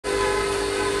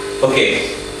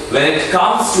Okay, when it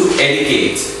comes to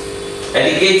etiquette,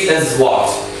 etiquette is what?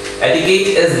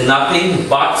 Etiquette is nothing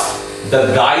but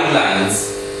the guidelines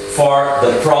for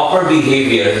the proper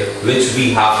behavior which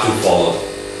we have to follow.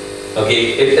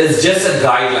 Okay, it is just a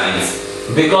guidelines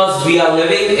because we are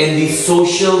living in the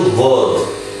social world.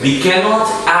 We cannot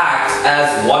act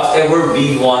as whatever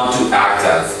we want to act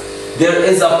as. There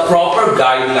is a proper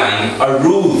guideline, a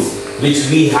rules which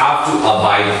we have to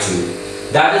abide to.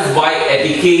 That is why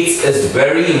etiquette is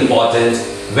very important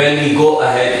when we go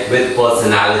ahead with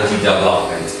personality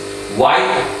development. Why?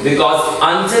 Because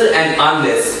until and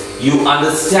unless you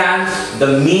understand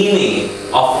the meaning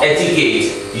of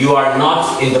etiquette, you are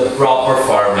not in the proper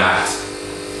format.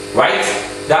 Right?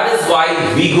 That is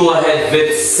why we go ahead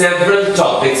with several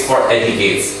topics for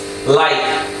etiquettes. Like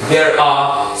there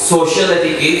are social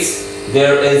etiquettes,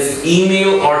 there is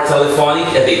email or telephonic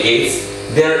etiquettes,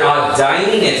 there are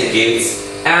dining etiquettes,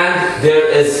 and there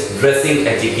is dressing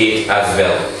etiquette as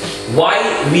well.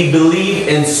 Why we believe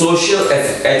in social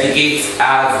etiquettes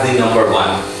as the number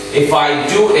one? If I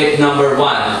do it number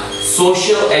one,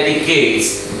 social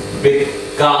etiquettes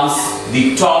becomes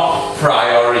the top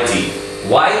priority.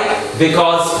 Why?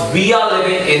 Because we are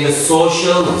living in the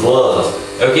social world.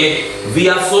 Okay, we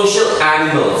are social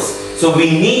animals. So we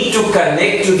need to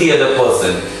connect to the other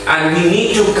person, and we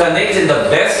need to connect in the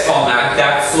best format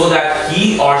so that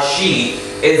he or she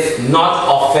is not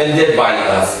offended by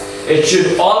us. It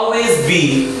should always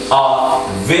be a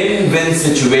win-win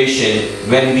situation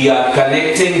when we are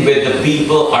connecting with the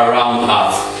people around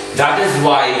us. That is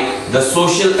why the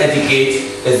social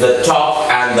etiquette is the top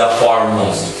and the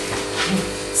foremost.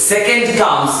 Second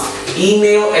comes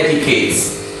email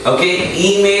etiquettes. Okay,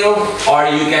 email, or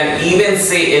you can even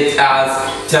say it as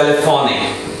telephonic.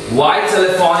 Why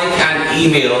telephonic and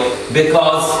email?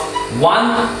 Because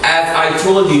one, as I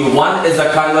told you, one is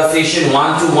a conversation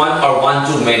one-to-one or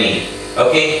one-to-many.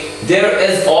 Okay, there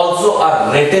is also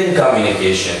a written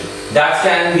communication. That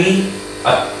can be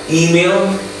an email,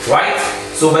 right?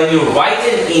 So when you write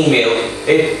an email,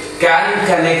 it can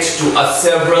connect to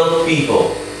several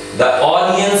people. The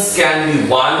audience can be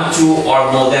 1, 2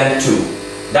 or more than 2.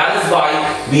 That is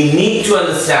why we need to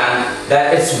understand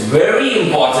that it's very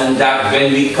important that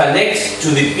when we connect to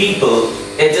the people,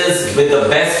 it is with the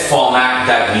best format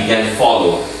that we can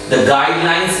follow. The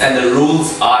guidelines and the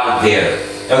rules are there.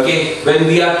 Okay, when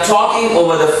we are talking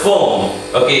over the phone,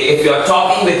 okay, if you are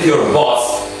talking with your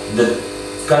boss, the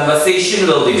conversation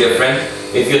will be different.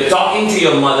 If you're talking to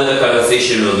your mother, the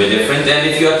conversation will be different. And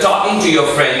if you're talking to your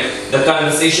friend, the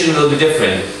conversation will be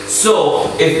different. So,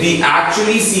 if we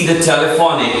actually see the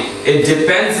telephonic, it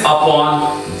depends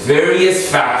upon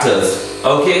various factors.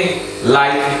 Okay?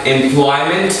 Like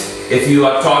employment, if you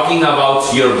are talking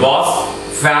about your boss,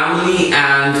 family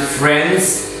and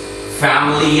friends,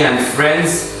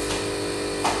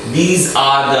 these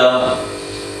are the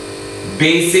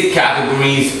basic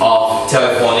categories of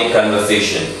telephonic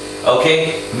conversation.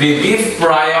 Okay, we give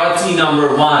priority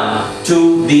number one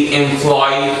to the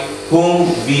employee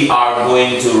whom we are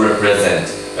going to represent.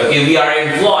 Okay, we are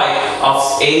employee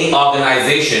of any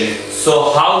organization,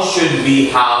 so how should we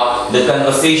have the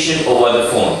conversation over the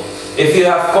phone? If you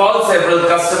have called several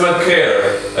customer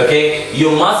care, okay, you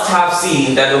must have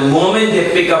seen that the moment they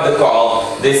pick up the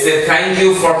call, they say thank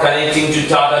you for connecting to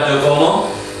Tata Docomo,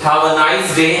 have a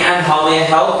nice day and how may I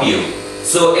help you?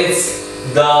 So it's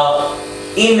the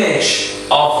image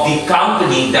of the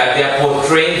company that they are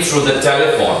portraying through the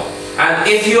telephone. And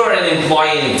if you are an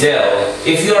employee in Dell,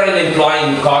 if you are an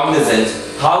employee in Cognizant,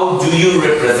 how do you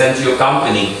represent your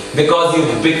company? Because you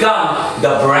become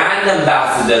the brand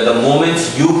ambassador the moment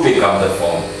you pick up the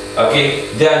phone. Okay,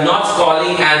 they are not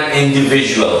calling an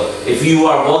individual. If you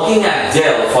are working at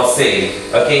Dell for say,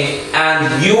 okay,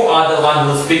 and you are the one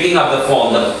who's picking up the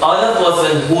phone, the other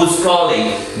person who's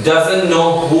calling doesn't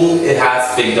know who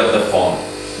has picked up the phone.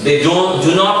 They do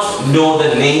not know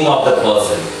the name of the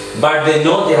person, but they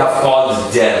know they have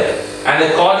called Dell. And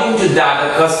according to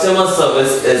that, a customer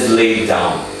service is laid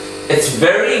down. It's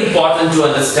very important to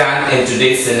understand in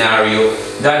today's scenario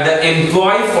that the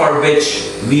employee for which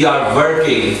we are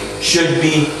working should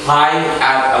be high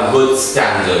at a good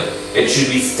standard. It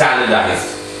should be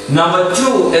standardized. Number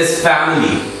two is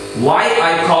family. Why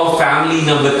I call family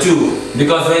number two?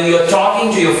 Because when you're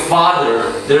talking to your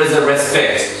father, there is a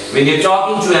respect. When you're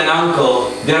talking to an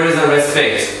uncle, there is a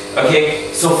respect.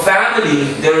 Okay? So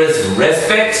family, there is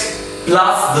respect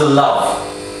plus the love.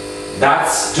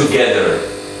 That's together.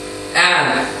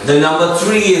 And the number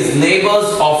three is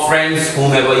neighbors or friends,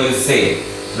 whomever you say.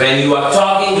 When you are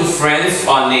talking to friends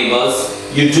or neighbors,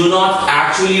 you do not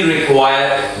actually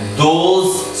require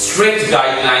those strict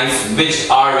guidelines which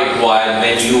are required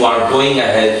when you are going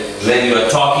ahead, when you are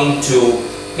talking to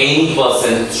any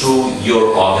person through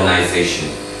your organization.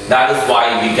 That is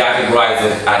why we categorize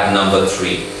it at number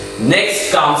 3.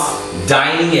 Next comes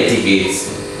dining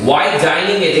etiquettes. Why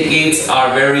dining etiquettes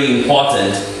are very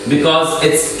important? Because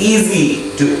it's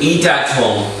easy to eat at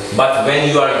home, but when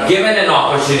you are given an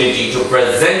opportunity to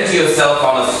present yourself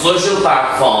on a social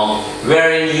platform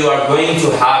wherein you are going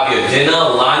to have your dinner,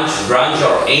 lunch, brunch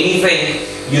or anything,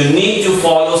 you need to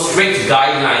follow strict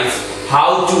guidelines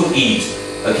how to eat,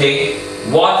 okay?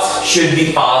 What should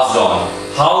be passed on,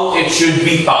 how it should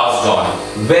be passed on,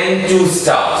 when to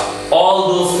start. All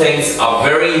those things are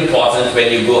very important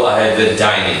when you go ahead with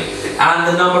dining. And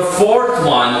the number 4th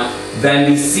one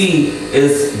when we see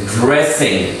is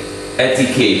dressing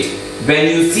etiquette. When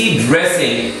you see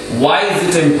dressing, why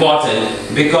is it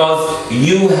important? Because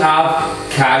you have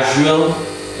casual,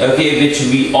 okay, which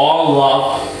we all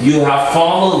love, you have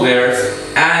formal wears,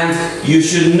 and you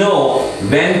should know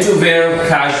when to wear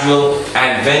casual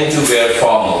and when to wear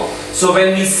formal. So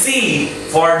when we see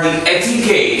for the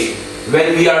etiquette,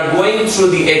 when we are going through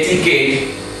the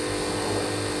etiquette,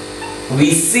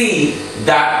 we see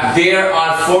that there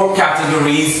are 4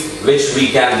 categories which we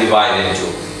can divide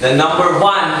into. The number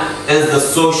 1 is the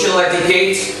social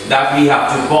etiquette that we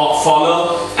have to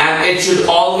follow, and it should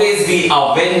always be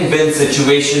a win-win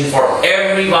situation for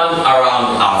everyone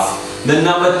around us. The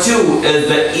number 2 is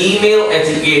the email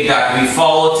etiquette that we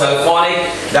follow, telephonic,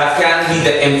 that can be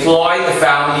the employee, the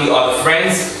family or the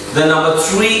friends. The number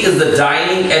 3 is the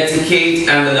dining etiquette,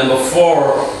 and the number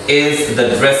 4 is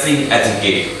the dressing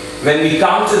etiquette. When we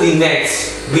come to the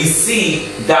next, we see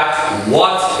that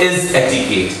what is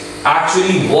etiquette?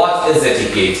 Actually, what is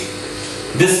etiquette?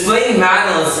 Displaying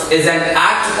manners is an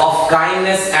act of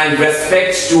kindness and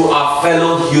respect to our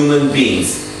fellow human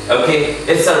beings. Okay,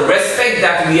 it's a respect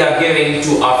that we are giving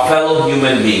to our fellow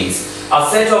human beings. A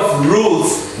set of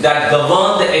rules that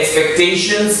govern the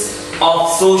expectations of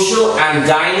social and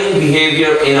dining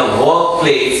behavior in a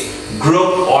workplace,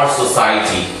 group or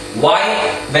society. Why?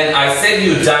 When I said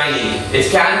you dining, it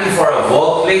can be for a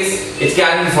workplace, it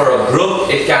can be for a group,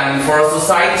 it can be for a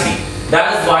society.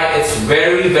 That is why it's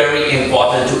very, very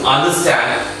important to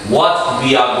understand what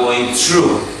we are going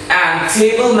through. And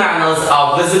table manners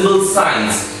are visible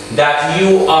signs that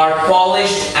you are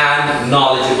polished and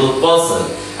knowledgeable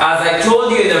person. As I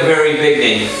told you in the very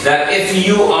beginning, that if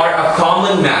you are a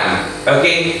common man,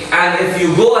 okay, and if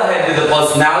you go ahead with the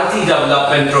personality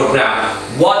development program,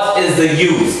 what is the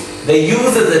use? The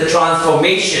use is the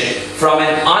transformation from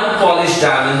an unpolished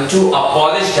diamond to a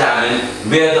polished diamond,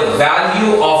 where the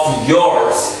value of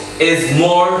yours is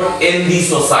more in the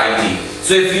society.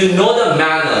 So if you know the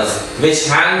manners, which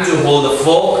hand to hold the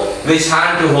fork, which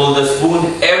hand to hold the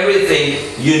spoon,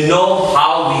 everything, you know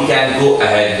how we can go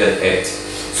ahead with it.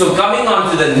 So coming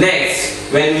on to the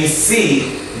next, when we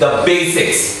see the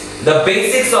basics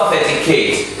of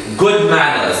etiquette, good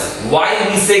manners. Why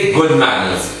do we say good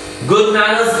manners? Good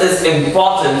manners is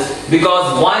important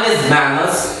because one is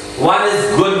manners, one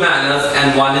is good manners,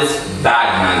 and one is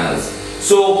bad manners.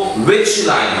 So which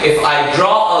line? If I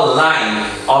draw a line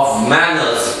of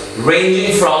manners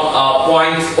ranging from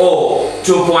point O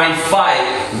to point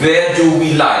 5, where do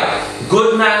we lie?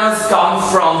 Good manners come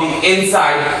from the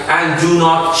inside and do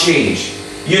not change.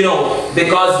 You know,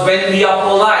 because when we are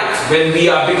polite,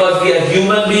 because we are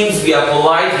human beings, we are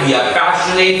polite, we are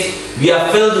passionate, we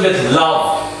are filled with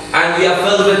love, and we are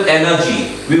filled with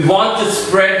energy. We want to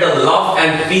spread the love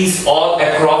and peace all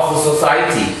across the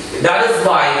society. That is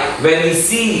why when we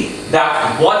see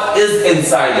that what is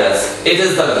inside us, it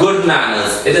is the good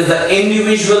manners, it is the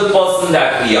individual person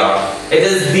that we are, it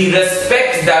is the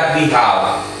respect that we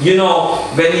have. You know,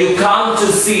 when you come to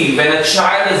see when a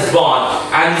child is born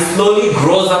and he slowly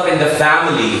grows up in the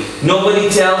family, nobody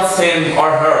tells him or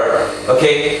her,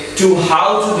 okay, to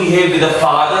how to behave with the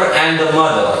father and the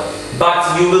mother.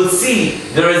 But you will see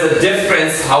there is a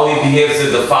difference how he behaves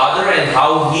with the father and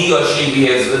how he or she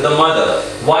behaves with the mother.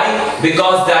 Why?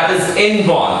 Because that is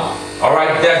inborn.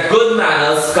 Alright, that good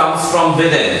manners comes from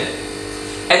within.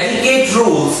 Etiquette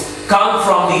rules come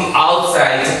from the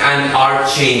outside and are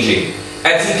changing.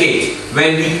 Etiquette,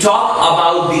 when we talk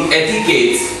about the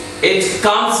etiquettes, it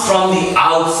comes from the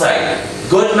outside.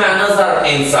 Good manners are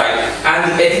inside,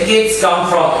 and the etiquettes come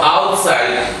from outside,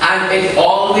 and it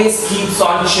always keeps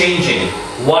on changing.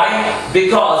 Why?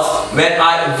 Because when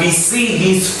we see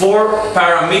these 4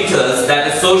 parameters,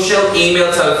 that is social,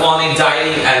 email, telephonic,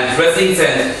 dining and dressing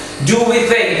sense, do we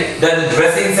think that the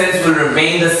dressing sense will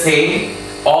remain the same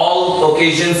all all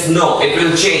occasions? No, it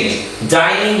will change.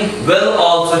 Dining will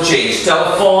also change.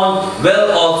 Telephone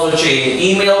will also change.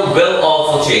 Email will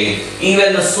also change.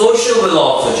 Even the social will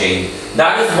also change.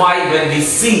 That is why when we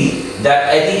see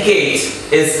that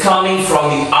etiquette is coming from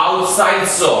the outside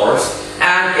source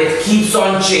and it keeps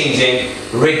on changing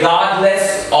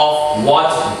regardless of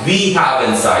what we have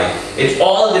inside. It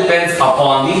all depends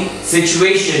upon the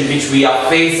situation which we are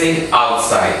facing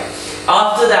outside.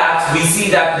 After that, we see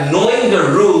that knowing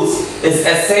the rules is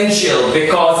essential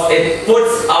because it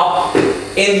puts up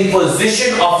in the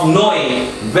position of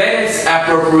knowing when it's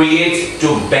appropriate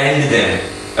to bend them.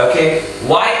 Okay?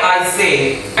 Why I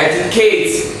say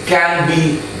etiquette can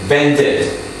be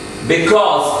bended?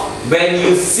 Because when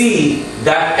you see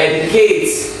that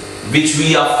etiquette which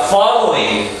we are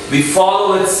following, we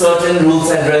follow with certain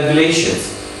rules and regulations.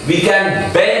 We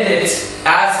can bend it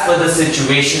as per the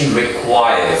situation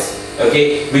requires.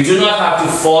 Okay, we do not have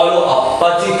to follow a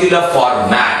particular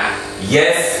format.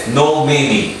 Yes, no,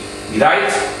 maybe.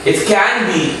 Right? It can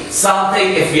be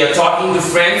something, if we are talking to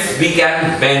friends, we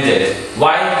can bend it.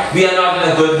 Why? We are not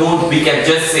in a good mood, we can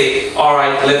just say,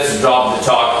 alright, let's drop the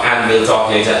talk and we'll talk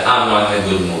later. I'm not in a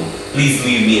good mood. Please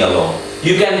leave me alone.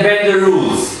 You can bend the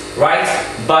rules, right?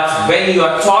 But when you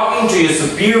are talking to your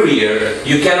superior,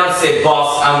 you cannot say,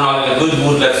 boss, I'm not in a good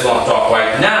mood, let's not talk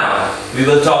right now. We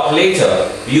will talk later.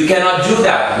 You cannot do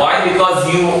that. Why?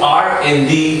 Because you are in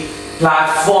the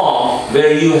platform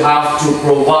where you have to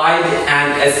provide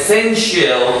an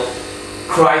essential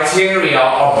criteria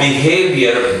or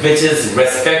behavior which is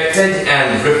respected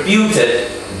and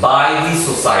reputed by the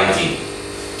society.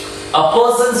 A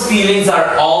person's feelings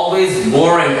are always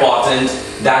more important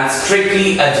than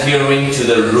strictly adhering to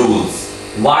the rules.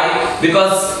 Why?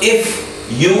 Because if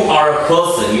you are a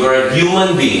person, you are a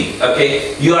human being,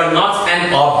 okay? You are not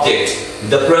an object.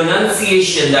 The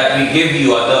pronunciation that we give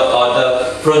you, or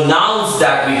the pronouns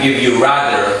that we give you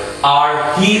rather,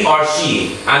 are he or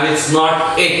she, and it's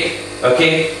not it,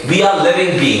 okay? We are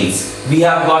living beings. We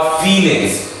have got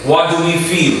feelings. What do we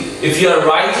feel? If you are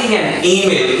writing an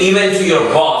email, even to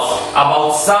your boss,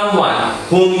 about someone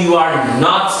whom you are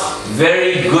not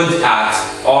very good at,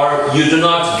 or you do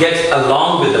not get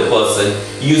along with the person,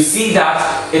 you see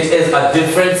that it is a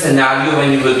different scenario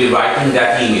when you will be writing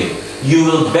that email. You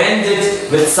will bend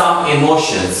it with some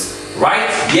emotions, right?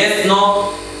 Yes,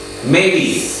 no,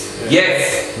 maybe.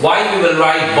 Yes. Why we will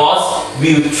write boss?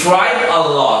 We tried a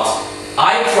lot.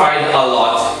 I tried a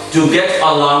lot to get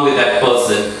along with that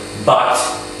person, but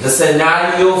the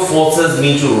scenario forces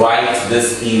me to write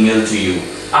this email to you.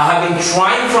 I have been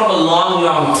trying from a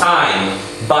long time,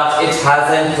 but it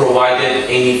hasn't provided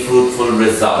any fruitful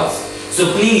results.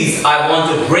 So please, I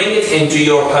want to bring it into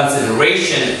your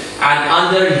consideration and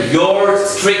under your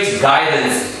strict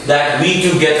guidance that we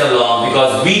two get along,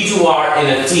 because we two are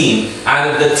in a team,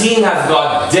 and if the team has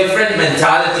got different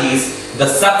mentalities, the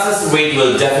success rate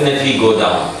will definitely go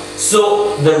down.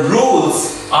 So the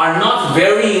rules are not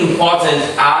very important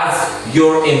as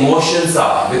your emotions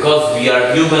are, because we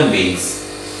are human beings.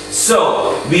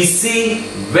 So we see,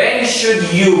 when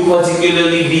should you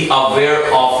particularly be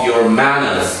aware of your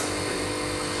manners?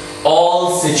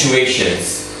 All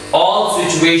situations. All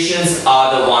situations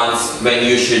are the ones when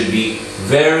you should be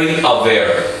very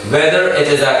aware. Whether it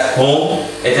is at home,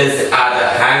 it is at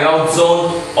a hangout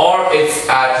zone, or it's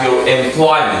at your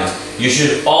employment. You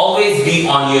should always be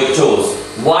on your toes.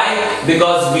 Why?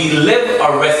 Because we live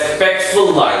a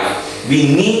respectful life.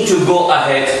 We need to go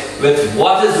ahead with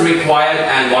what is required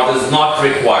and what is not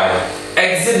required.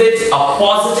 Exhibit a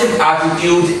positive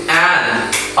attitude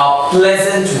and a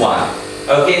pleasant one.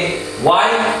 Okay? Why?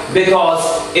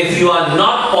 Because if you are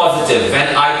not positive,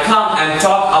 when I come and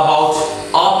talk about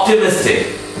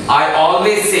optimistic, I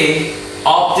always say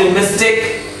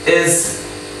optimistic is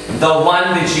the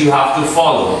one which you have to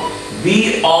follow.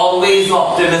 Be always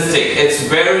optimistic. It's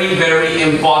very, very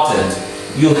important.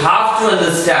 You have to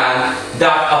understand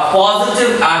that a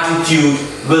positive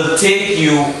attitude will take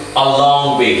you a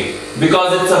long way.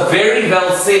 Because it's a very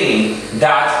well saying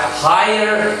that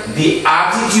higher the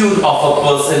attitude of a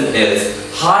person is,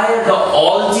 higher the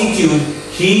altitude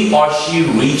he or she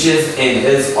reaches in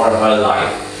his or her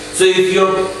life. So if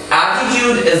your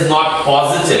attitude is not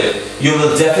positive, you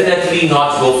will definitely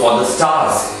not go for the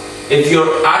stars. If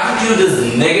your attitude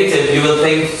is negative, you will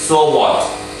think, so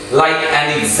what? Like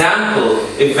an example,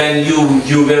 if when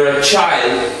you were a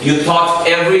child, you thought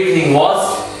everything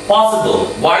was possible.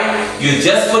 Why? You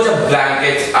just put a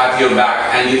blanket at your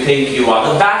back and you think you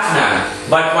are the Batman.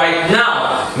 But right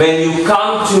now, when you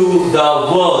come to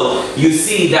the world, you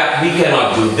see that we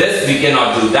cannot do this, we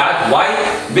cannot do that. Why?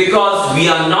 Because we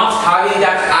are not having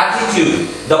that attitude.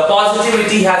 The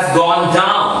positivity has gone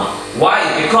down.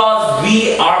 Why? Because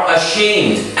we are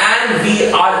ashamed and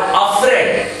we are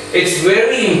afraid. It's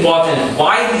very important.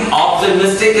 Why the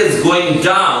optimistic is going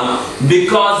down?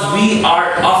 Because we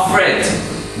are afraid.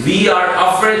 We are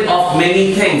afraid of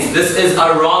many things. This is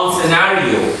a wrong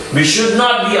scenario. We should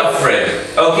not be afraid.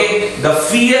 Okay? The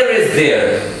fear is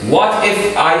there. What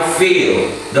if I fail?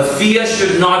 The fear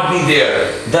should not be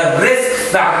there. The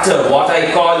risk factor, what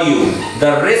I call you,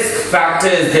 the risk factor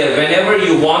is there. Whenever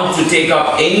you want to take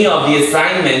up any of the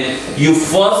assignment, you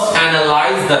first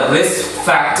analyze the risk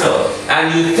factor.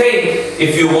 And you think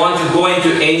if you want to go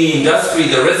into any industry,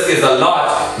 the risk is a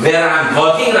lot. Where I'm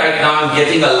working right now, I'm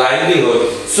getting a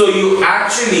livelihood. So you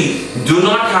actually do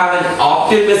not have an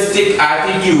optimistic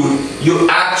attitude. You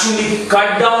actually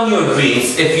cut down your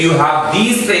dreams. If you have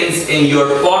these things in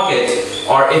your pocket,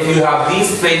 or if you have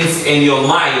these things in your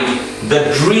mind,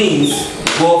 the dreams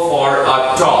go for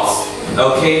a toss.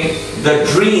 Okay? The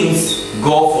dreams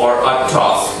go for a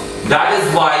toss. That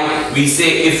is why we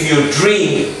say if you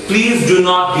dream, please do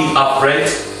not be afraid.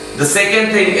 The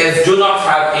second thing is do not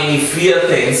have any fear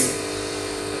things.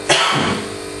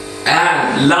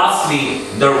 And lastly,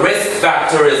 the risk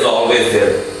factor is always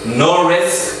there. No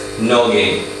risk, no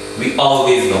gain. We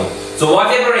always know. So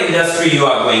whatever industry you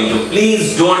are going to,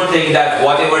 please don't think that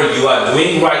whatever you are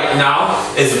doing right now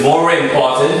is more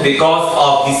important because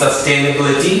of the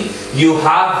sustainability. You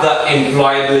have the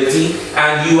employability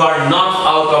and you are not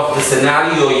out of the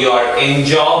scenario. You are in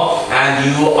job and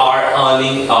you are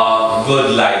earning a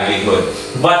good livelihood.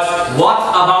 But what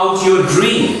about your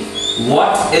dream?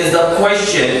 What is the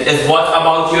question is what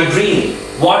about your dream?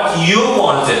 What you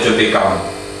wanted to become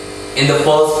in the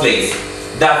first place?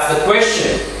 That's the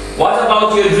question. What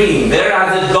about your dream? Where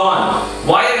has it gone?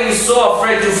 Why are you so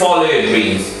afraid to follow your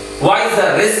dreams? Why is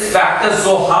the risk factor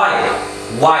so high?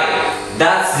 Why?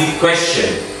 That's the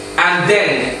question. And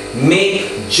then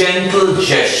make gentle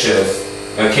gestures.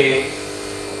 Okay?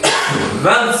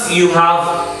 Once you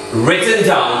have written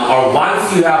down or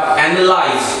once you have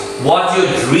analyzed what your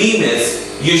dream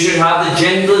is, you should have the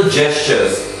gentle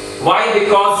gestures. Why?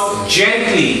 Because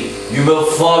gently you will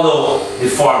follow the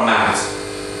format.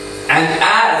 And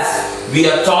as we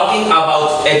are talking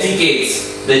about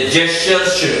etiquettes, the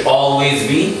gestures should always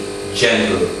be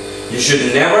gentle. You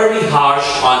should never be harsh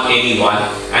on anyone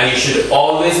and you should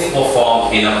always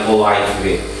perform in a polite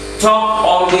way. Talk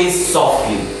always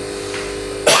softly.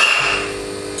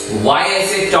 Why I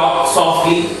say talk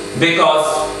softly? Because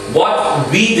what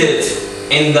we did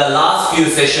in the last few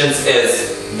sessions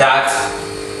is that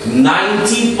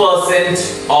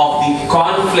 90% of the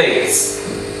conflicts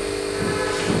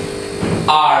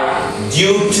are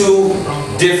due to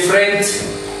different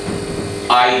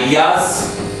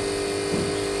ideas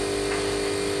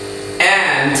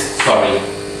and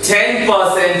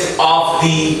 10% of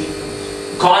the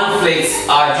conflicts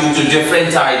are due to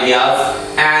different ideas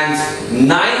and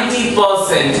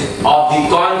 90% of the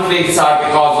conflicts are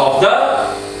because of the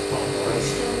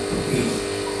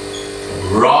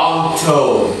wrong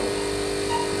tone.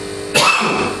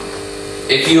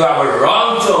 If you have a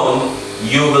wrong tone,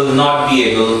 you will not be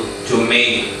able to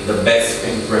make the best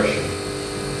impression.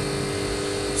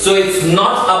 So it's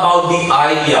not about the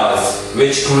ideas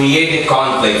which create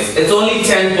conflicts. It's only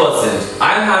 10%.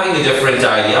 I'm having a different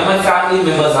idea. My family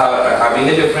members are having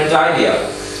a different idea.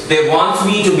 They want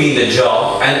me to be in the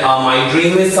job and my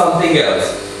dream is something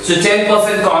else. So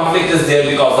 10% conflict is there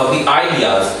because of the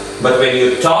ideas. But when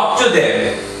you talk to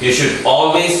them, you should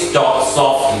always talk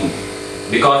softly.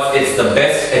 Because it's the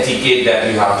best etiquette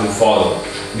that you have to follow.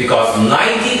 Because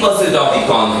 90% of the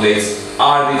conflicts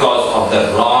are because of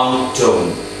the wrong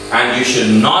tone. And you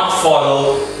should not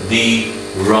follow the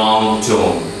wrong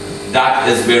tone. That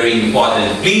is very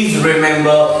important. Please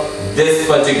remember this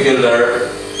particular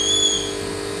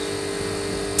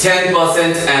 10%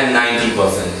 and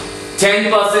 90%.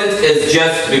 10% is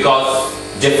just because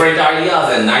different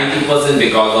ideas and 90%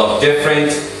 because of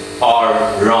different or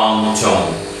wrong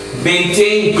tone.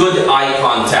 Maintain good eye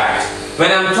contact.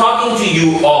 When I'm talking to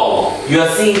you all, you are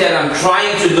seeing that I'm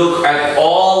trying to look at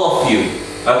all of you.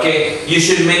 Okay, you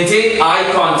should maintain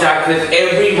eye contact with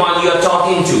everyone you are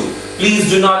talking to. Please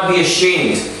do not be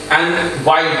ashamed. And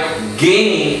while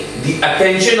gaining the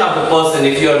attention of the person,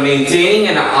 if you are maintaining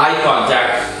an eye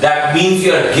contact, that means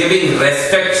you are giving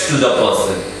respect to the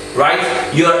person,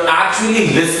 right? You are actually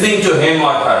listening to him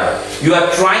or her. You are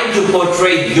trying to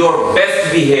portray your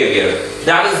best behavior.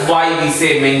 That is why we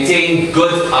say maintain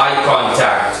good eye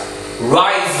contact.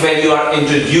 Rise when you are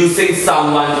introducing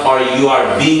someone or you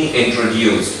are being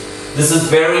introduced. This is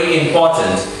very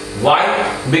important. Why?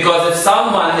 Because if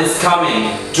someone is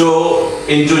coming to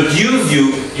introduce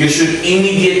you, you should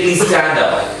immediately stand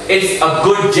up. It's a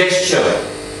good gesture.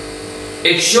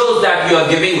 It shows that you are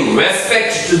giving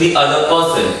respect to the other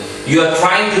person. You are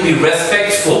trying to be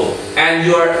respectful, and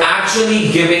you are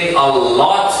actually giving a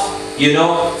lot,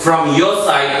 from your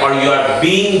side, or you are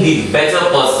being the better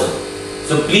person.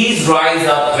 So please rise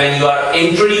up when you are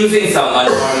introducing someone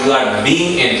or you are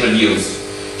being introduced.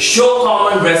 Show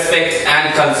common respect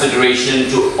and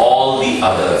consideration to all the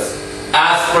others.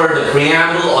 As per the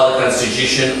preamble or the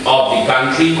constitution of the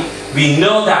country, we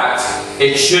know that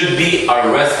it should be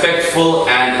a respectful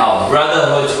and a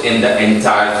brotherhood in the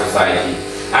entire society.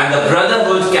 And the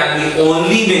brotherhood can be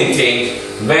only maintained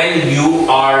when you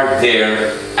are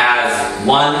there as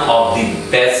one of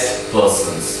the best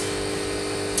persons.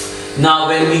 Now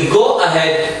when we go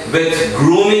ahead with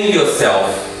grooming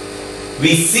yourself,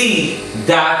 we see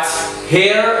that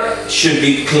hair should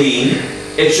be clean.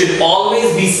 It should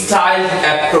always be styled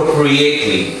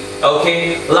appropriately.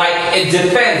 Okay? Like, it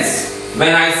depends.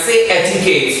 When I say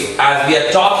etiquette, as we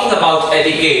are talking about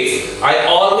etiquette, I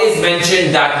always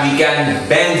mention that we can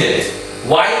bend it.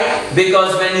 Why?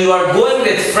 Because when you are going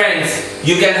with friends,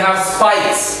 you can have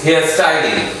spikes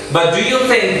hairstyling. But do you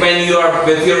think when you are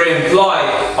with your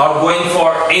employee or going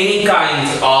for any kind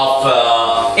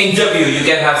of interview, you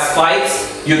can have spikes?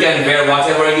 You can wear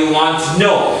whatever you want?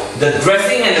 No. The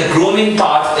dressing and the grooming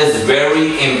part is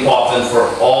very important for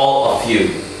all of you.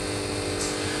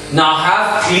 Now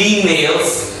have clean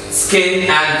nails, skin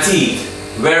and teeth.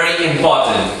 Very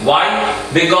important. Why?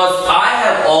 Because I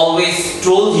have always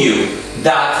told you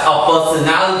that a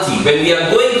personality, when we are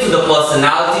going to the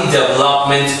personality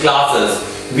development classes,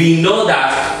 we know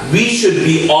that we should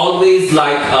be always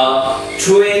like a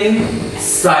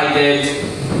twin-sided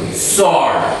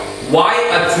sword. Why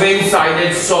a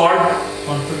twin-sided sword?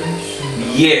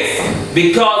 Confidence. Yes,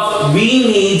 because we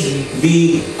need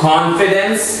the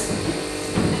confidence.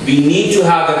 We need to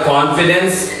have the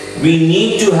confidence. We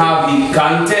need to have the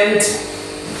content.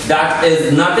 That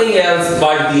is nothing else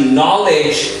but the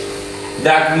knowledge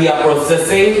that we are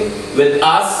processing with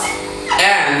us.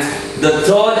 And the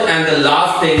third and the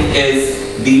last thing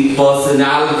is the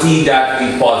personality that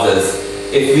we possess.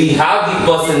 If we have the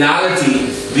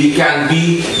personality, we can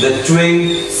be the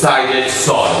twin-sided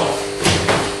sword.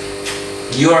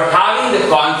 You are having the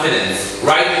confidence,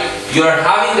 right? You are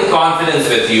having the confidence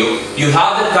with you. You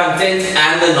have the content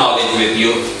and the knowledge with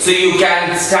you. So you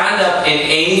can stand up in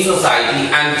any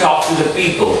society and talk to the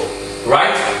people,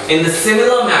 right? In the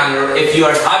similar manner, if you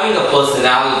are having a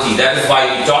personality, that is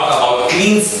why we talk about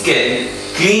clean skin,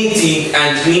 clean teeth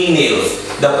and clean nails.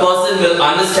 The person will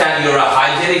understand you're a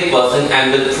hygienic person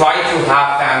and will try to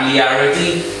have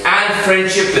familiarity and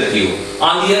friendship with you.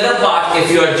 On the other part,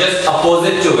 if you are just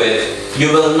opposite to it,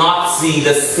 you will not see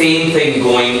the same thing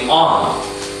going on.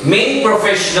 Many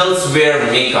professionals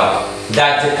wear makeup.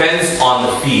 That depends on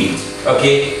the field.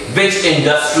 Okay, which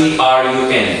industry are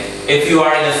you in? If you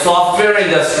are in a software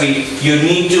industry, you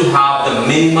need to have the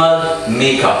minimal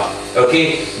makeup.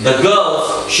 Okay, the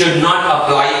girls should not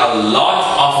apply a lot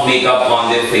of makeup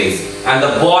on their face, and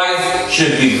the boys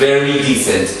should be very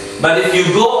decent. But if you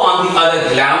go on the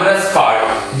other glamorous part,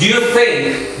 do you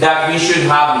think that we should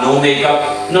have no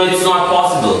makeup? No, it's not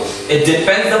possible. It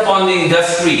depends upon the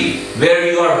industry where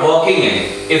you are working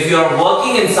in. If you are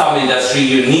working in some industry,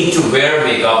 you need to wear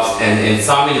makeups, and in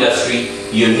some industry,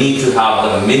 you need to have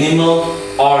the minimal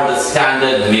or the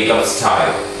standard makeup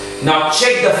style. Now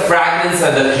check the fragrance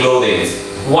and the clothing.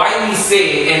 Why we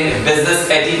say in business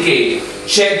etiquette,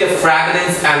 check the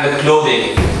fragrance and the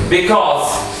clothing? Because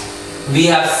we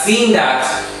have seen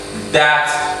that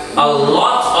a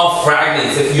lot of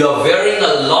fragrance, if you are wearing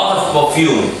a lot of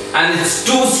perfume and it's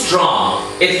too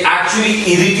strong, it actually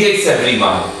irritates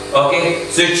everyone. Okay,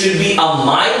 so it should be a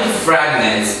mild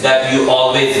fragrance that you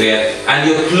always wear, and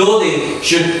your clothing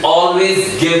should always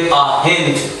give a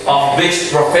hint of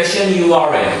which profession you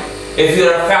are in. If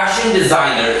you're a fashion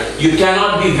designer, you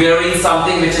cannot be wearing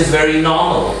something which is very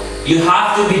normal. You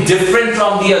have to be different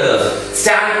from the others.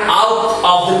 Stand out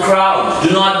of the crowd.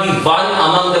 Do not be one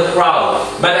among the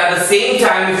crowd. But at the same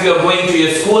time, if you are going to your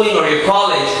schooling or your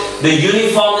college, the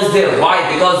uniform is there.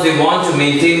 Why? Because they want to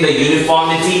maintain the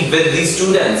uniformity with the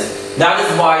students. That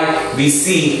is why we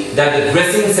see that the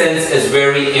dressing sense is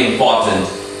very important.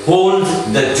 Hold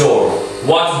the door.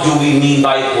 What do we mean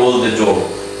by hold the door?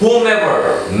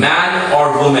 Whomever, man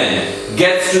or woman,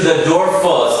 gets to the door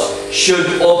first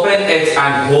should open it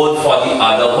and hold for the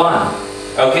other one.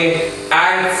 Okay?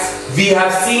 As we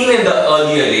have seen in the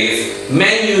earlier days,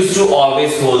 men used to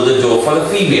always hold the door for the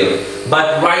female.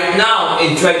 But right now,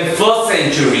 in 21st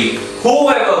century,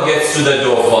 whoever gets to the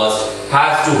door first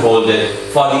has to hold it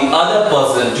for the other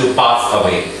person to pass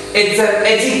away. It's an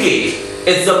etiquette.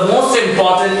 It's the most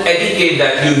important etiquette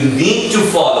that you need to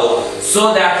follow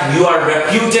so that you are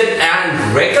reputed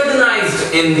and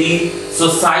recognized in the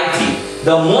society.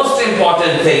 The most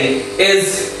important thing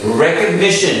is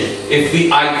recognition.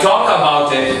 I talk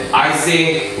about it, I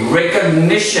say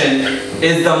recognition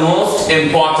is the most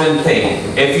important thing.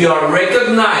 If you are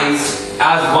recognized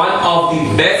as one of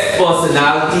the best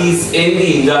personalities in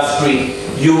the industry,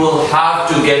 you will have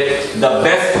to get the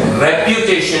best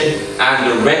reputation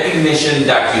and the recognition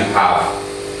that you have.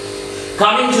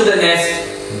 Coming to the next,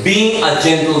 being a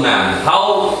gentleman.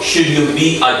 How should you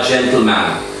be a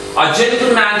gentleman? A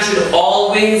gentleman should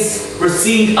always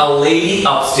precede a lady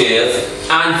upstairs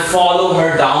and follow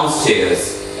her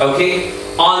downstairs. Okay?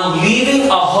 On leaving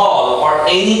a hall or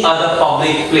any other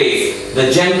public place,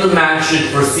 the gentleman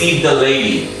should precede the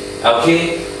lady.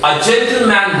 Okay? A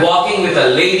gentleman walking with a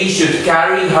lady should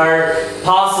carry her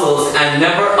parcels and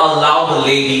never allow the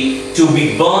lady to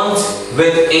be burnt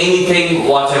with anything,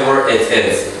 whatever it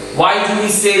is. Why do we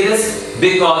say this?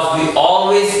 Because we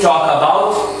always talk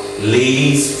about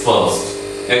ladies first.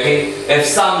 Okay? If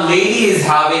some lady is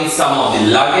having some of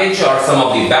the luggage or some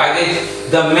of the baggage,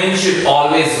 the men should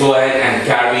always go ahead and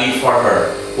carry it for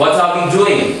her. What are we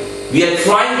doing? We are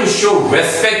trying to show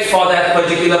respect for that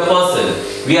particular person.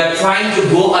 We are trying to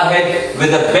go ahead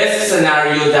with the best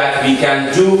scenario that we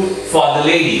can do for the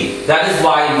lady. That is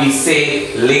why we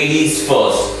say ladies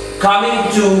first.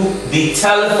 Coming to the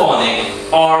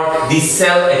telephonic or the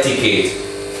cell etiquette.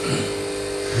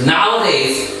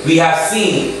 Nowadays, we have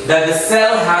seen that the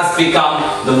cell has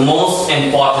become the most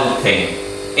important thing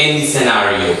in the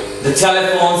scenario. The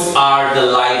telephones are the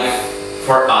life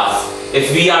for us.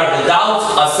 If we are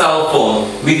without a cell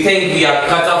phone, we think we are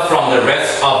cut off from the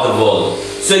rest of the world.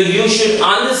 So you should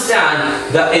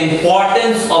understand the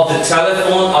importance of the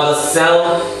telephone or the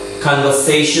cell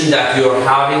conversation that you are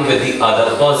having with the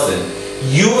other person.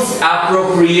 Use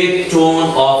appropriate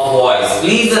tone of voice.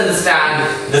 Please understand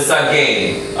this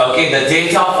again. Okay, the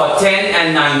data for 10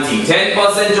 and 90.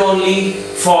 10% only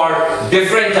for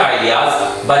different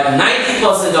ideas, but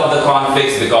 90% of the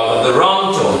conflicts because of the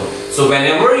wrong tone. So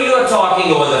whenever you are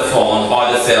talking over the phone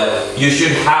or the cell, you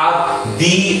should have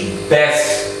the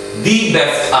best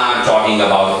I'm talking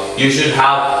about. You should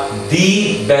have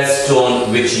the best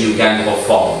tone which you can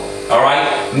perform.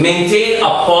 Alright? Maintain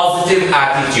a positive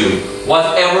attitude.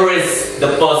 Whatever is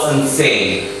the person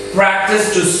saying.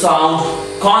 Practice to sound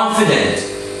confident.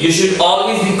 You should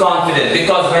always be confident,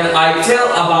 because when I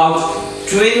tell about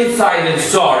twin-sided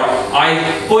sword, I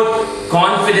put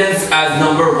confidence as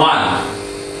number 1.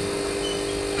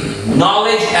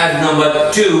 Knowledge as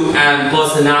number 2 and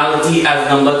personality as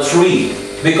number 3,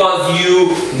 because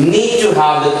you need to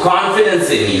have the confidence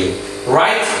in you,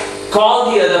 right? Call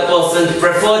the other person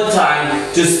preferred time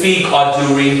to speak or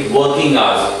during working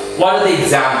hours. What are the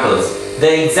examples?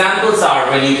 The examples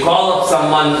are when you call up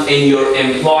someone in your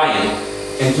employment,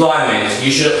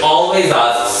 you should always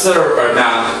ask, sir or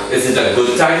ma'am, is it a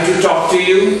good time to talk to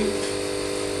you?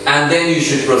 And then you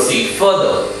should proceed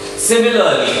further.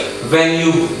 Similarly, when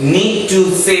you need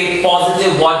to say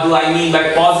positive, what do I mean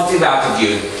by positive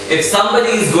attitude? If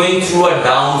somebody is going through a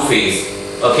down phase,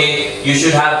 okay, you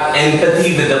should have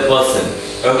empathy with the person.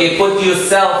 Okay, put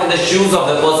yourself in the shoes of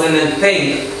the person and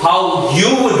think how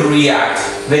you would react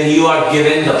when you are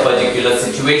given the particular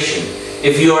situation.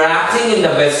 If you are acting in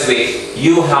the best way,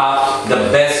 you have the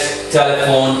best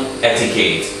telephone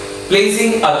etiquette.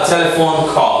 Placing a telephone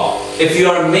call. If you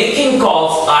are making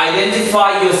calls,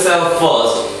 identify yourself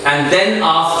first and then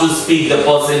ask to speak the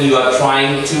person you are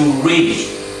trying to reach.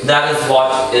 That is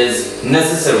what is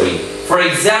necessary. For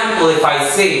example, if I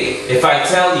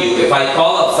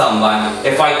call up someone,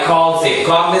 if I call, say,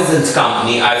 Cognizant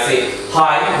Company, I say,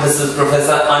 hi, this is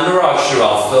Professor Anuraag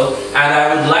Shrivastava, and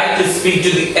I would like to speak to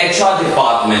the HR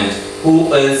department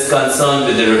who is concerned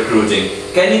with the recruiting.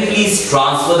 Can you please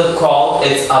transfer the call?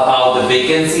 It's about the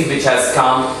vacancy which has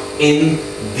come in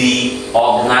the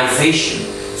organization.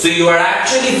 So you are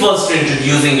actually first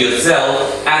introducing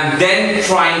yourself and then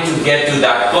trying to get to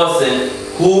that person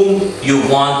whom you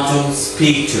want to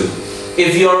speak to.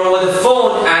 If you are over the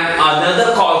phone and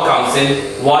another call comes in,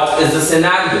 what is the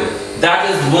scenario? That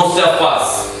is most of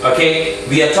us, okay?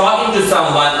 We are talking to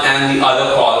someone and the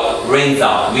other call rings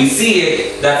out. We see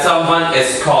it that someone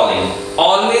is calling.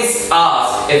 Always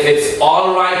ask if it's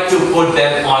alright to put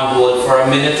them on hold for a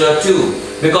minute or two.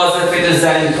 Because if it is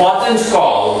an important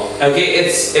call, okay,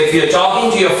 if you're talking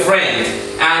to your friend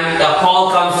and a call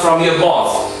comes from your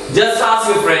boss, Just ask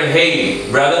your friend,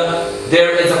 hey brother,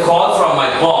 there is a call from my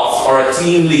boss or a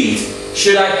team lead.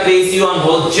 Should I place you on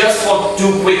hold just for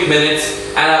 2 quick minutes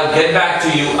and I'll get back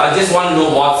to you? I just want to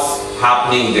know what's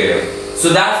happening there. So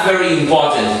that's very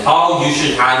important, how you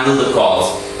should handle the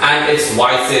calls, and it's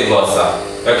vice versa.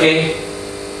 Okay?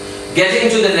 Getting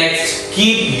to the next,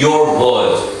 keep your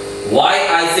word. Why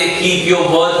I say keep your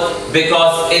word?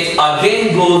 Because it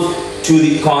again goes to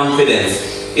the confidence.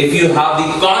 If you have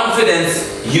the confidence,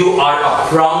 you are a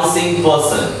promising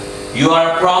person. You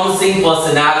are a promising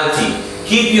personality.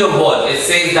 Keep your word. It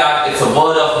says that it's a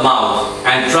word of mouth,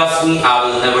 and trust me, I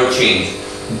will never change.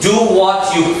 Do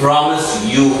what you promise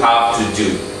you have to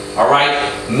do.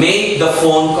 Alright? Make the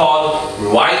phone call,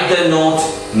 write the note,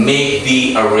 make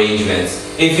the arrangements.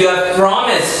 If you have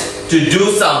promised to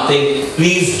do something,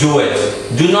 please do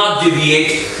it. Do not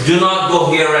deviate, do not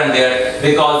go here and there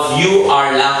because you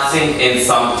are lapsing in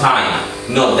some time.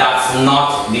 No, that's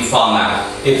not the format.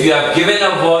 If you have given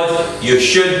a word, you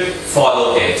should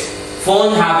follow it.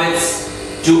 Phone habits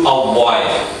to avoid.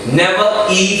 Never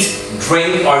eat,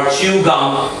 drink or chew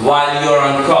gum while you're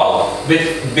on call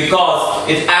because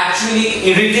it actually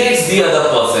irritates the other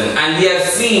person, and we have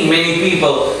seen many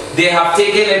people, they have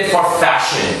taken it for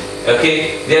fashion.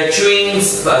 Okay, they're chewing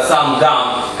some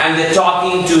gum and they're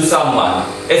talking to someone.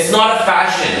 It's not a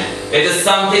fashion. It is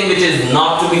something which is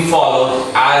not to be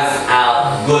followed as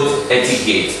a good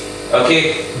etiquette.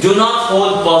 Okay, do not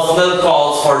hold personal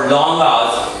calls for long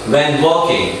hours when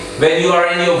working. When you are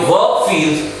in your work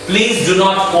field, please do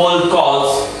not hold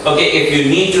calls. Okay, if you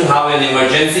need to have an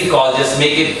emergency call, just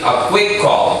make it a quick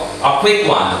call, a quick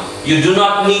one. You do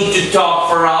not need to talk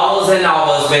for hours and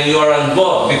hours when you are on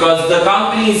work because the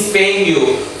company is paying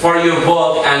you for your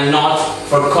work and not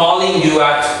for calling you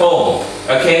at home.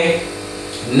 Okay,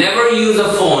 never use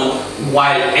a phone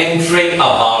while entering a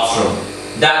bathroom.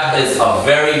 That is a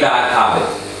very bad habit.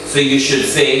 So you should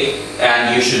say,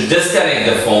 and you should disconnect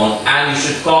the phone and you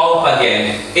should call up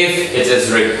again if it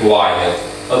is required.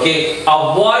 Okay,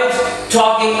 avoid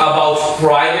talking about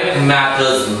private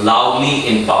matters loudly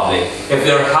in public. If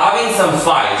you're having some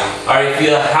fight or if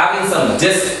you're having some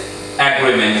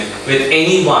disagreement with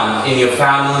anyone in your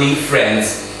family,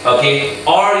 friends, okay,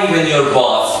 or even your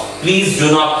boss, please do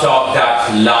not talk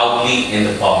that loudly in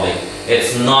the public.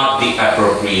 It's not the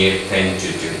appropriate thing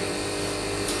to do.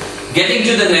 Getting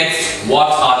to the next, what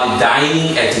are the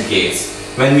dining etiquettes?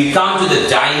 When we come to the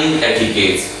dining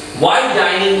etiquettes, why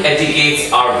dining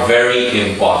etiquettes are very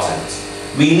important?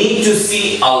 We need to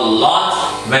see a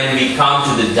lot when we come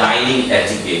to the dining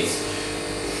etiquettes.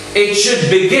 It should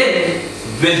begin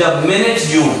with the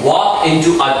minute you walk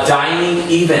into a dining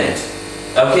event.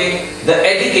 Okay, the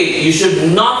etiquette, you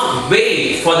should not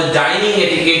wait for the dining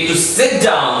etiquette to sit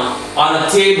down on a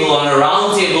table, on a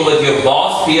round table with your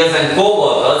boss, peers and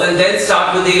co-workers and then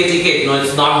start with the etiquette. No,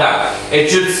 it's not that. It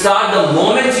should start the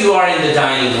moment you are in the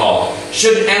dining hall.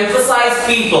 Should emphasize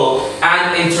people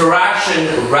and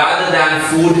interaction rather than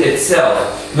food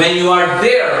itself. When you are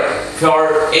there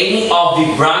for any of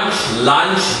the brunch,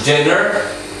 lunch, dinner,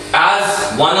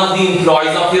 as one of the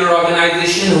employees of your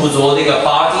organization who is holding a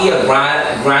party, a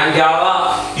grand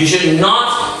gala, you should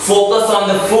not focus on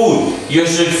the food. You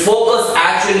should focus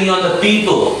actually on the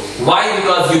people. Why?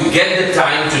 Because you get the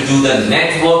time to do the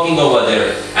networking over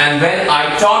there. And when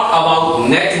I talk about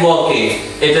networking,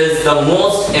 it is the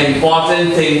most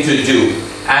important thing to do.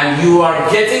 And you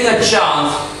are getting a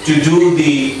chance to do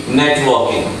the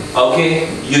networking. Okay,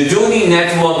 you do the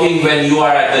networking when you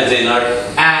are at the dinner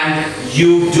and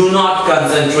you do not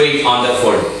concentrate on the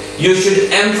food. You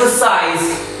should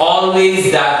emphasize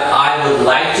always that I would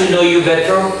like to know you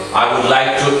better, I would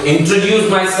like to introduce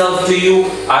myself to you,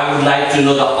 I would like to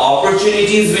know the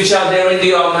opportunities which are there in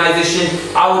the organization,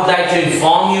 I would like to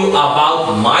inform you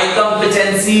about my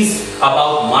competencies,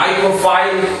 about my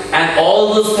profile and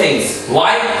all those things.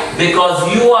 Why?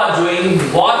 Because you are doing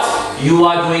what? You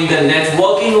are doing the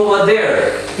networking over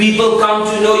there. People come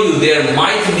to know you. There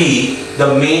might be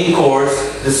the main course,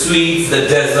 the sweets, the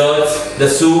desserts, the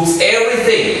soups,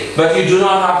 everything. But you do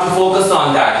not have to focus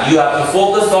on that. You have to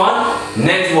focus on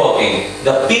networking.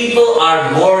 The people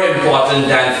are more important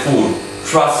than food.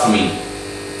 Trust me.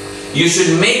 You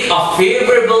should make a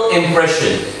favorable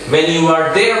impression. When you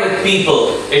are there with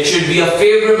people, it should be a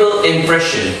favorable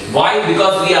impression. Why?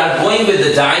 Because we are going with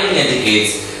the dining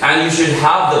etiquettes and you should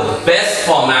have the best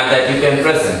format that you can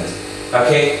present.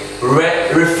 Okay?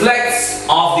 Reflects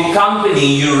of the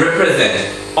company you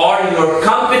represent or your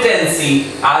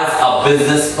competency as a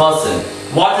business person.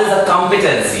 What is a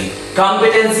competency?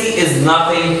 Competency is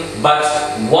nothing but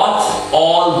what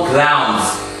all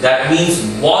grounds. That means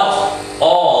what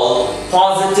all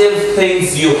positive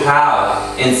things you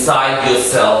have inside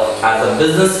yourself as a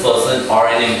business person or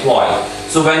an employee.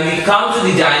 So when we come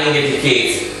to the dining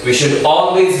etiquette, we should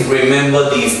always remember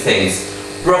these things.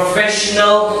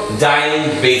 Professional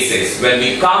dining basics. When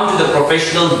we come to the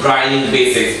professional dining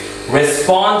basics,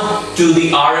 respond to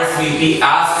the RSVP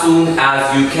as soon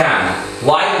as you can.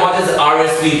 Why? What is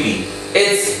RSVP?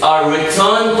 It's a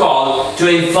return call to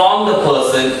inform the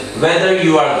person whether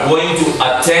you are going to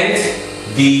attend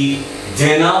the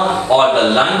dinner or the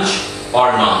lunch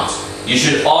or not. You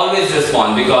should always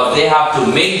respond because they have to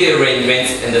make the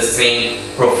arrangements in the same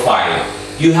profile.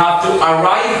 You have to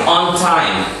arrive on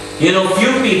time. You know,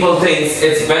 few people think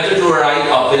it's better to arrive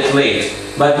a bit late,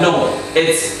 but no,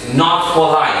 it's not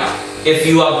polite. If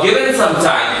you are given some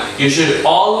time, you should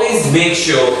always make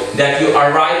sure that you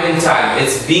arrive in time.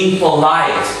 It's being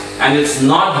polite, and it's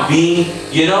not being,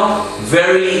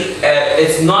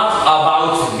 it's not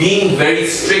about being very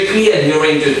strictly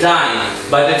adhering to time,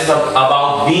 but it's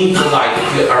about being polite.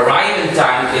 If you arrive in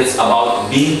time, it's about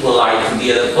being polite to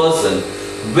the other person.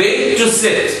 Wait to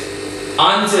sit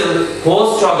until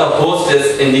host or the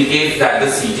hostess indicates that the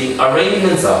seating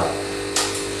arrangements are.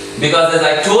 Because as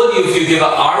I told you, if you give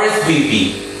a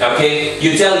RSVP, okay,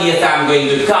 you tell yes, I'm going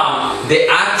to come, they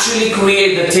actually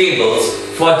create the tables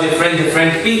for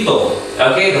different people.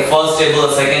 Okay, the first table,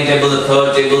 the second table, the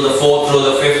third table, the fourth row,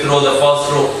 the fifth row, the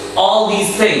first row, all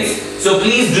these things. So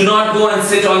please do not go and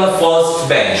sit on the first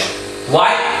bench.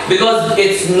 Why? Because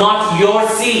it's not your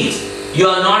seat. You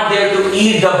are not there to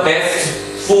eat the best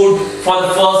food for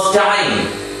the first time.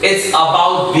 It's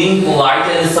about being polite,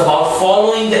 and it's about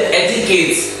following the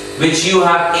etiquettes which you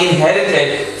have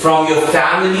inherited from your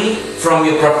family, from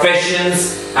your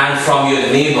professions, and from your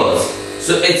neighbors.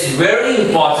 So it's very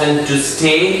important to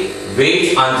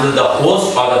wait until the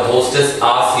host or the hostess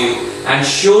asks you and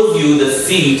shows you the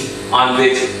seat on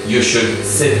which you should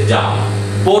sit down.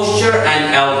 Posture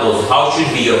and elbows. How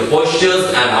should be your postures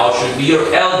and how should be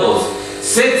your elbows?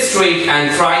 Sit straight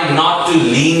and try not to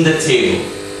lean the table.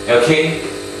 Okay?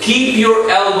 Keep your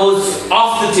elbows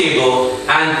off the table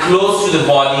and close to the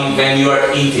body when you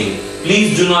are eating.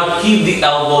 Please do not keep the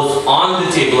elbows on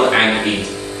the table and eat.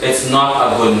 It's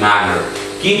not a good manner.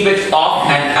 Keep it off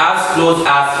and as close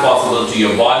as possible to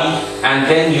your body, and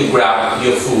then you grab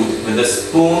your food with the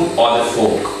spoon or the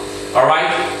fork.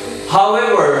 Alright?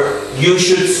 However, you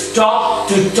should stop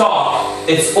to talk.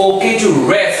 It's okay to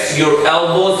rest your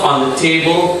elbows on the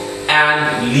table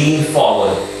and lean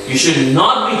forward. You should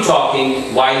not be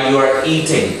talking while you are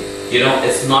eating.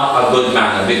 It's not a good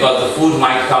manner because the food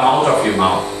might come out of your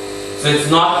mouth. So it's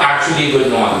not actually a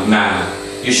good manner.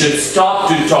 You should stop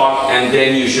to talk and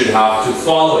then you should have to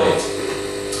follow it.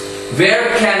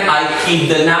 Where can I keep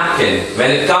the napkin?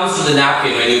 When it comes to the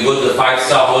napkin, when you go to the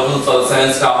 5-star hotels or the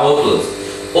 7-star hotels,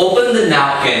 open the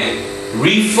napkin,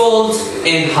 refold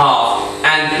in half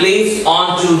and place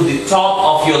onto the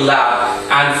top of your lap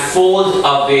and fold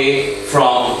away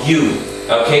from you.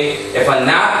 Okay? If a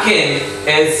napkin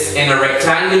is in a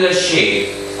rectangular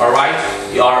shape, alright,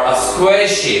 or a square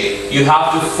shape, you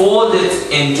have to fold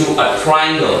it into a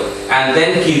triangle and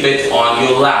then keep it on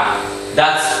your lap.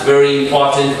 That's very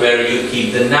important where you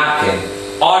keep the napkin.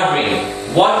 Ordering.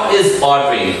 What is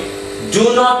ordering?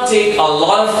 Do not take a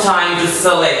lot of time to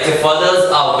select if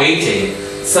others are waiting.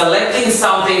 Selecting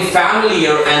something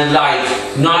familiar and light,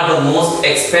 not the most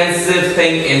expensive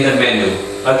thing in the menu.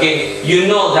 Okay, you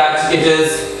know that it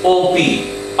is OP,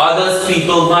 others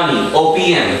people money,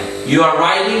 OPM. You are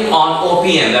riding on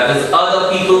OPM, that is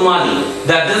other people money.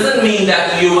 That doesn't mean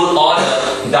that you will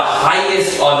order the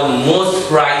highest or the most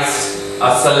priced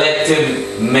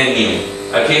selective menu.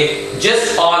 Okay,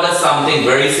 just order something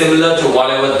very similar to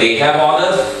whatever they have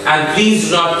ordered, and please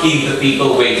do not keep the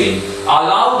people waiting.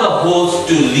 Allow the host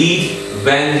to lead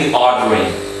when the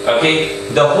ordering. Okay,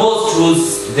 the host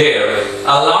who's there,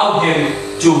 allow him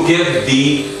to give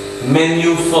the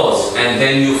menu first and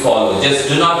then you follow. Just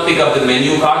do not pick up the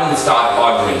menu card and start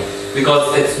ordering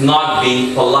because it's not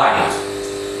being polite.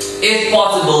 If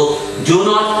possible, do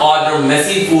not order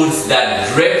messy foods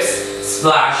that drips,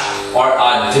 splash, or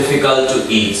are difficult to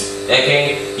eat.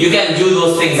 Okay, you can do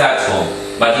those things at home,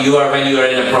 but when you are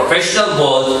in a professional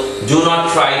world, do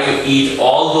not try to eat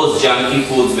all those junky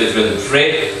foods which will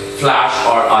drip, flash,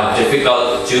 or are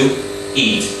difficult to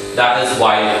eat. That is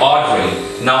while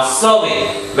ordering. Now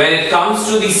serving. When it comes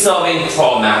to the serving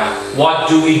format, what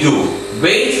do?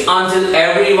 Wait until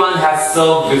everyone has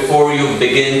served before you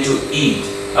begin to eat.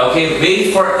 Okay,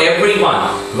 wait for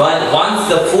everyone. Once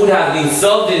the food has been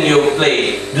served in your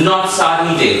plate, do not start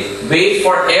eating. Wait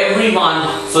for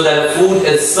everyone so that the food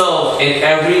is served in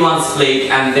everyone's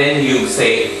plate, and then you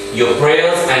say your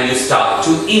prayers and you start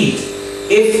to eat.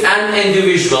 If an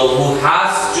individual who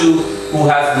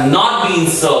has not been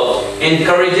served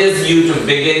encourages you to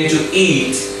begin to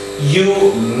eat,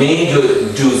 you may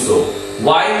do so.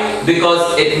 Why?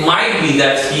 Because it might be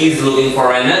that he is looking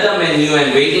for another menu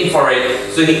and waiting for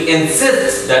it. So he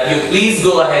insists that you please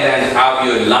go ahead and have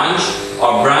your lunch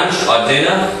or brunch or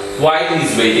dinner while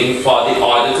he's waiting for the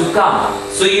order to come.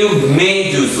 So you may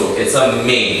do so. It's a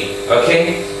may.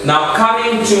 Okay? Now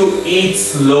coming to eat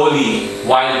slowly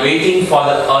while waiting for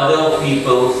the other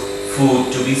people's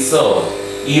food to be served.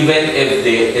 Even if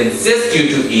they insist you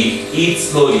to eat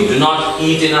slowly. Do not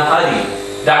eat in a hurry.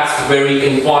 That's very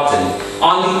important.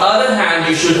 On the other hand,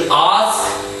 you should ask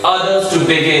others to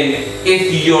begin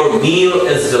if your meal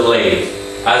is delayed.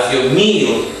 As your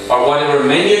meal or whatever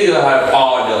menu you have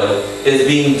ordered is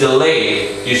being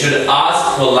delayed, you should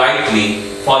ask politely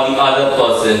for the other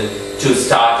person to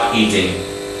start eating.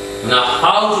 Now,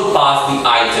 how to pass the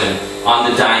item on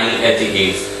the dining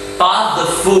etiquette? Pass the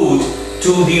food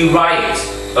to the right.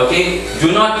 Okay?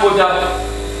 Do not put up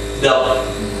the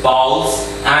bowls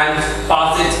and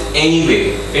pass it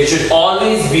anyway. It should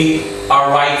always be a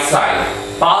right side.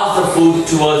 Pass the food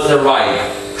towards the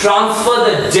right. Transfer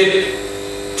the dip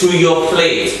to your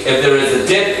plate. If there is a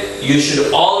dip, you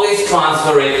should always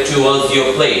transfer it towards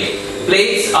your plate.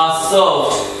 Plates are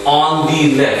served on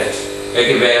the left.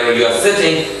 Okay, where you are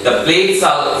sitting, the plates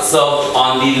are served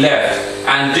on the left,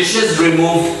 and dishes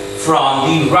removed from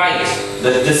the right.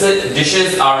 The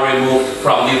dishes are removed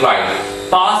from the right.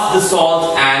 Pass the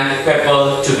salt and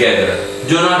pepper together.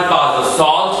 Do not pass the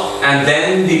salt and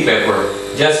then the pepper.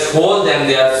 Just hold them.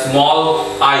 They are small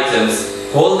items.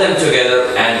 Hold them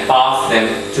together and pass them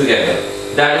together.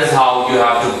 That is how you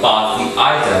have to pass the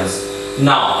items.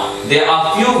 Now, there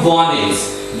are few warnings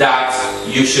that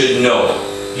you should know.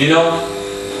 You know,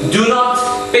 do not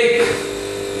pick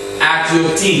at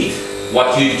your teeth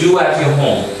what you do at your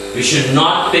home. We should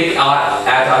not pick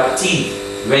at our teeth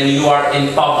when you are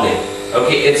in public.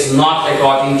 Okay, it's not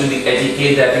according to the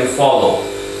etiquette that you follow.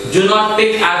 Do not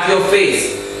pick at your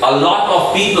face. A lot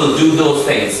of people do those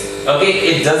things. Okay,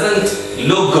 it doesn't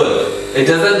look good. It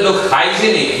doesn't look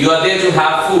hygienic. You are there to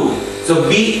have food. So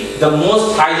be the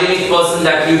most hygienic person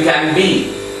that you can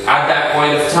be at that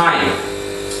point of time.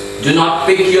 Do not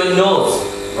pick your nose.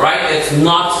 Right? It's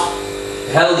not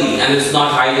healthy and it's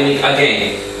not hygienic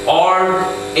again. Or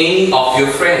any of your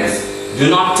friends. Do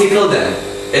not tickle them.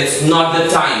 It's not the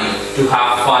time to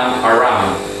have fun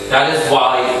around. That is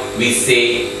why we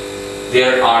say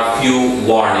there are few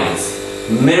warnings.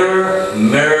 Mirror,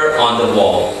 mirror on the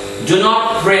wall. Do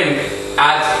not primp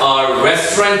at a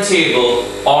restaurant table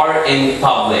or in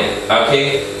public.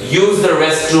 Okay? Use the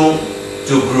restroom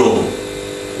to groom.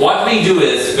 What we do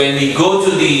is when we go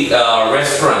to the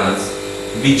restaurants,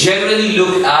 we generally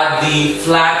look at the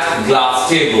flat glass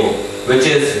table, which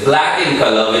is black in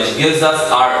color, which gives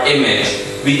us our image.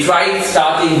 We tried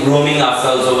starting grooming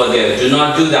ourselves over there. Do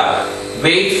not do that.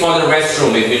 Wait for the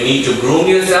restroom. If you need to groom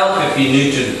yourself, if you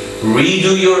need to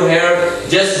redo your hair,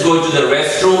 just go to the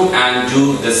restroom and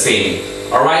do the same.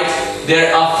 Alright?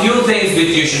 There are few things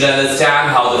which you should understand: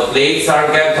 how the plates are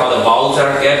kept, how the bowls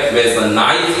are kept, where's the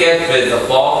knife kept, where's the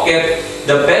fork kept.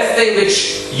 The best thing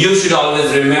which you should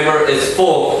always remember is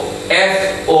fork.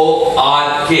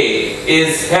 F-O-R-K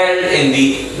is held in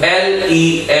the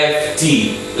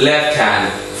L-E-F-T, left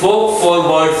hand. Fork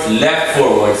forwards, left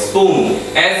forward. Spoon,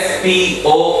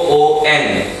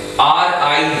 S-P-O-O-N,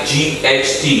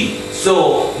 R-I-G-H-T.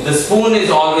 So the spoon is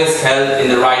always held in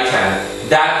the right hand.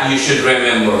 That you should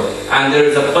remember. And there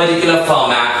is a particular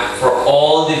format for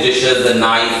all the dishes, the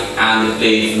knife and the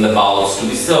plates and the bowls to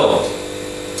be served.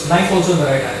 Knife also in the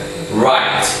right hand.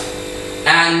 Right.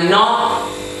 And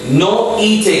no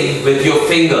eating with your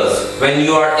fingers. When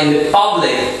you are in the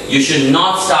public, you should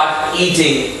not start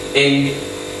eating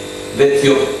with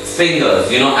your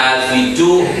fingers, you know, as we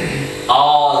do a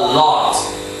lot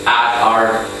at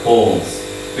our homes.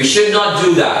 We should not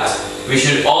do that. We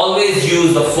should always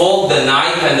use the fork, the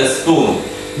knife and the spoon.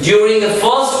 During the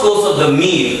first course of the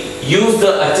meal, use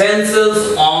the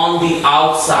utensils on the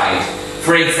outside.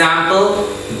 For example,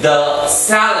 the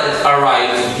salad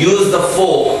arrived, use the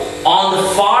fork on the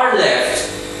far left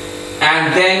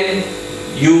and then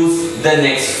use the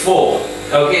next fork.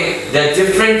 Okay, there are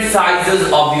different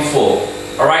sizes of the fork.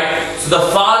 Alright, so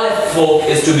the far left fork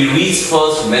is to be reached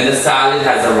first when the salad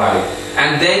has arrived,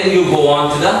 and then you go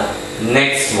on to the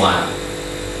next one.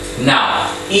 Now,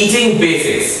 eating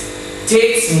basics.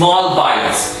 Take small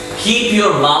bites. Keep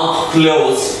your mouth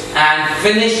closed and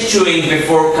finish chewing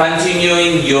before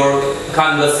continuing your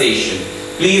conversation.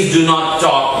 Please do not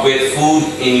talk with food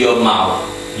in your mouth.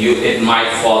 It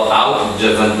might fall out, it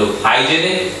doesn't look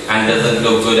hygienic and doesn't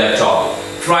look good at all.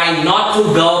 Try not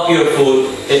to gulp your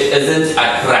food, it isn't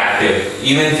attractive.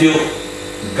 Even if you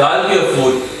gulp your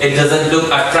food, it doesn't look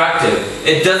attractive.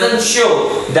 It doesn't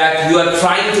show that you are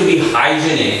trying to be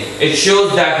hygienic. It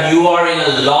shows that you are in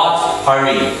a lot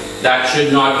hurry. That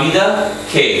should not be the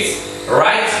case.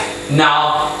 Right?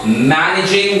 Now,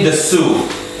 managing the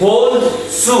soup. Hold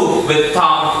soup with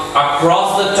thumb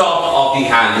across the top of the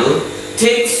handle.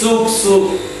 Take soup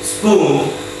spoon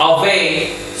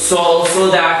away so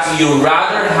that you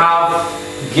rather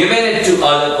have given it to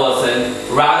other person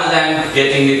rather than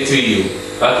getting it to you.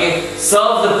 Okay?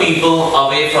 Serve the people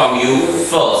away from you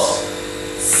first.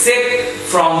 Sip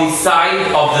from the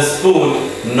side of the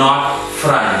spoon, not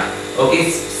front. Okay?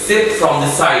 Sip from the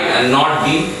side and not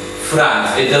the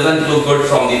front. It doesn't look good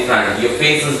from the front. Your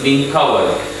face is being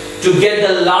covered. To get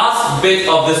the last bit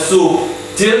of the soup,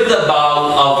 tilt the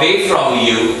bowl away from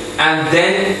you and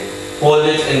then hold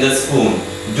it in the spoon.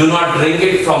 Do not drink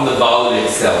it from the bowl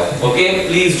itself. Okay?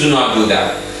 Please do not do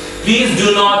that. Please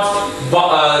do not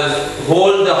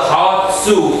hold the hot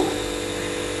soup.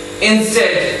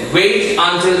 Instead, wait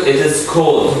until it is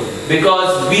cold.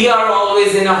 Because we are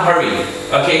always in a hurry.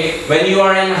 Okay? When you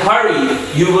are in a hurry,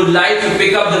 you would like to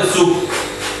pick up the soup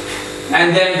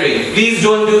and then drink. Please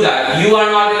don't do that. You are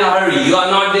not in a hurry. You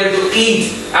are not there to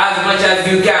eat as much as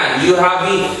you can.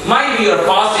 Might be you're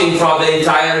fasting for the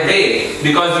entire day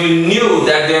because you knew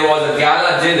that there was a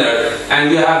gala dinner and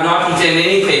you have not eaten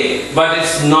anything, but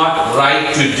it's not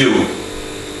right to do.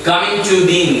 Coming to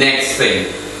the next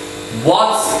thing.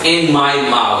 What's in my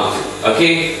mouth?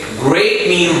 Okay? Great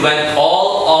meal when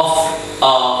all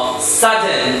of a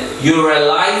sudden you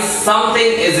realize something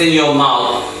is in your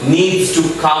mouth needs to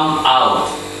come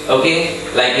out. Okay?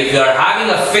 Like if you are having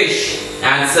a fish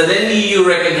and suddenly you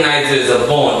recognize there's a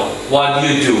bone, what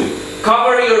do?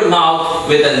 Cover your mouth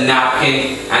with a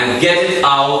napkin and get it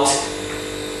out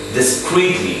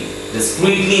discreetly.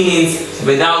 Discreetly means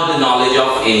without the knowledge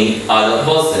of any other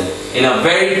person, in a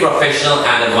very professional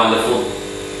and a wonderful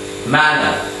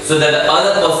manner, so that the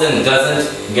other person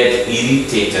doesn't get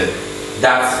irritated.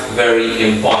 That's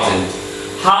very important.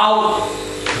 How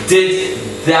did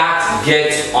that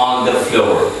get on the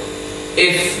floor?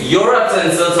 If your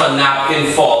utensils or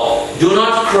napkin fall, do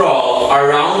not crawl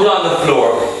around on the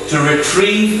floor to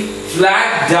retrieve,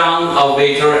 flag down a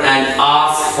waiter and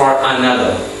ask for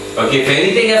another. Okay, if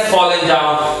anything has fallen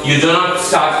down, you do not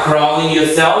start crawling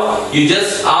yourself. You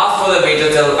just ask for the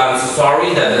waiter, tell, I'm so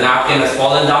sorry that the napkin has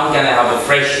fallen down. Can I have a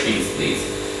fresh piece, please?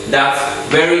 That's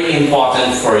very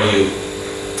important for you.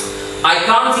 I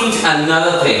can't eat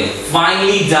another thing.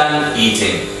 Finally done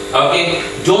eating. Okay,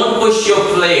 don't push your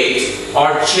plate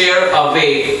or chair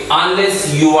away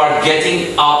unless you are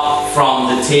getting up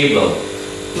from the table.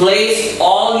 Place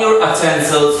all your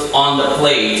utensils on the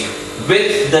plate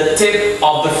with the tip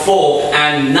of the fork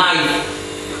and knife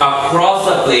across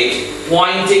the plate,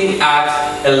 pointing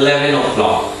at 11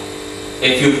 o'clock.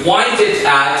 If you point it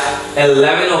at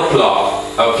 11 o'clock,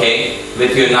 okay,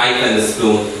 with your knife and the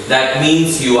spoon, that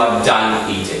means you are done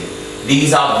eating.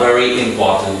 These are very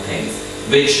important things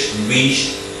which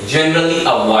we generally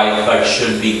avoid but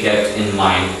should be kept in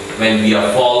mind when we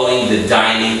are following the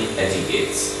dining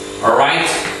etiquettes. Alright,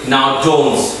 now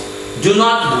don'ts. Do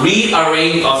not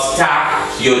rearrange or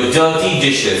stack your dirty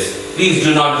dishes. Please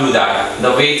do not do that.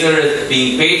 The waiter is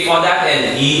being paid for that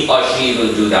and he or she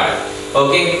will do that.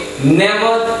 Okay?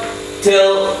 Never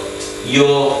tilt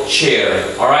your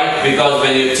chair. Alright? Because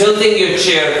when you're tilting your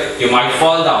chair, you might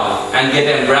fall down and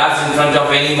get embarrassed in front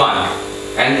of anyone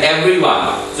and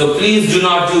everyone. So please do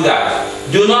not do that.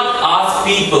 Do not ask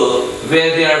people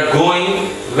where they are going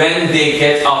when they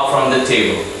get up from the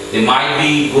table. They might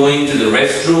be going to the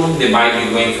restroom, they might be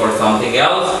going for something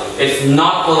else. It's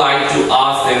not polite to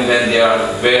ask them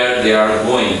where they are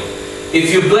going.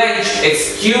 If you blench,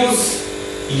 excuse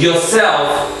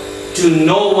yourself to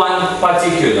no one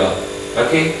particular.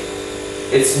 Okay?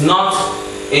 It's not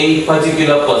any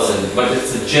particular person, but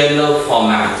it's a general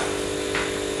format.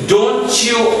 Don't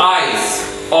chew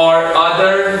ice or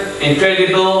other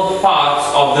incredible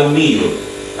parts of the meal.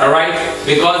 Alright?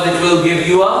 Because it will give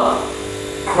you a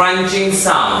crunching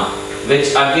sound,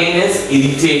 which again is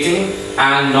irritating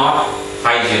and not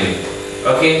hygienic.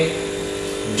 Okay?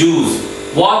 Do's.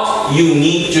 What you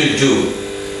need to do.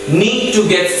 Need to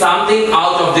get something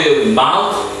out of the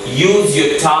mouth, use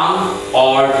your tongue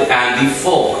and the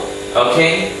fork.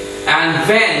 Okay? And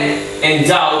when in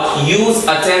doubt, use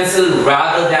utensil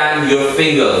rather than your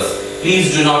fingers.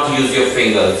 Please do not use your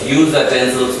fingers. Use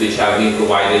utensils which have been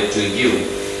provided to you.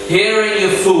 Here in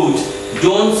your food,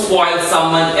 don't spoil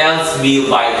someone else's meal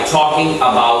by talking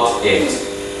about it.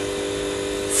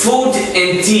 Food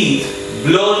in teeth,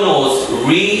 blow nose,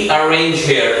 rearrange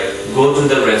hair, go to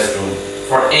the restroom.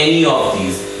 For any of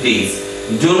these, please.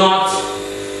 Do not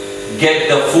get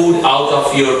the food out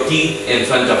of your teeth in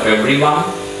front of everyone.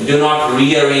 Do not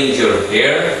rearrange your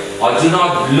hair, or do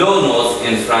not blow nose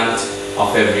in front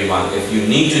of everyone. If you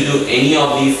need to do any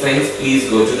of these things, please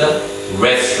go to the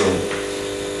restroom.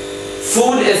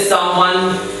 Food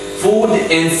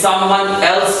in someone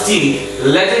else's teeth,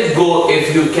 let it go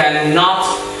if you cannot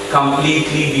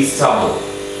completely be stubborn.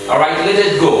 Alright, let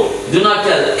it go. Do not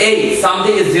tell, hey,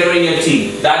 something is there in your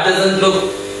teeth. That doesn't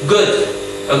look good.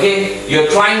 Okay? You're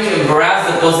trying to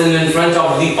embarrass the person in front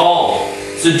of the all.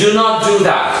 So do not do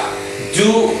that.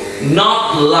 Do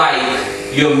not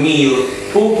like your meal.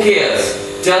 Who cares?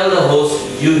 Tell the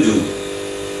host you do.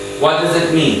 What does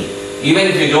it mean? Even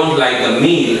if you don't like the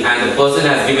meal and the person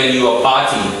has given you a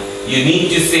party, you need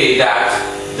to say that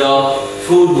the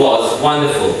food was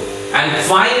wonderful. And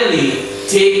finally,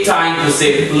 take time to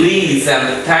say please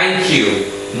and thank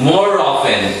you more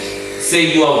often.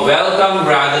 Say you are welcome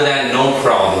rather than no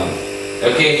problem.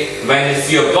 Okay? When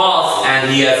it's your boss and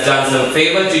he has done some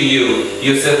favor to you,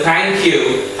 you say thank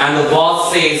you and the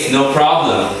boss says no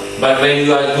problem. But when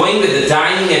you are going with the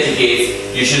dining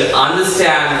etiquette, you should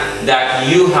understand that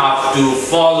you have to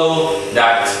follow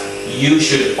that. You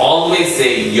should always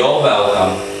say you're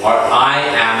welcome or I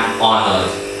am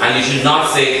honored. And you should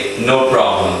not say no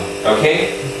problem.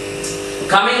 Okay?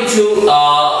 Coming to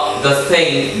the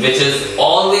thing which is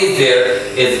always there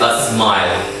is a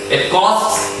smile. It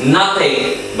costs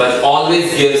nothing but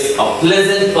always gives a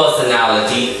pleasant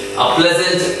personality, a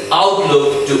pleasant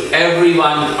outlook to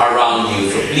everyone around you.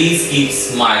 So please keep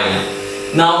smiling.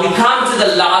 Now we come to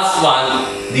the last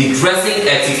one, the dressing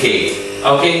etiquette.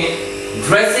 Okay?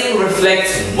 Dressing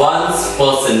reflects one's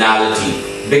personality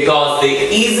because they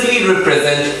easily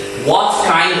represent what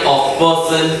kind of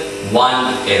person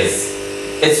one is.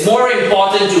 It's more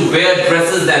important to wear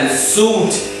dresses that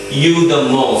suit you the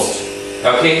most.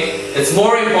 Okay? It's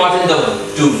more important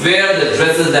to wear the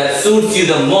dresses that suits you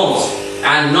the most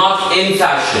and not in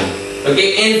fashion.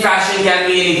 Okay? In fashion can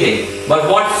be anything.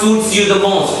 But what suits you the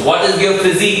most? What is your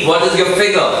physique? What is your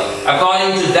figure?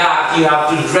 According to that, you have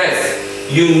to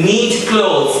dress. You need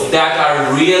clothes that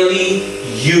are really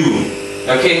you.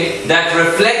 Okay? That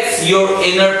reflects your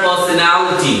inner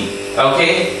personality.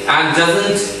 Okay, and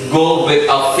doesn't go with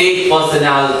a fake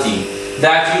personality.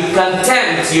 That you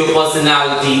contempt your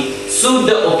personality, suit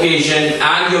the occasion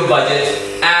and your budget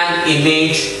and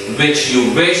image which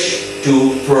you wish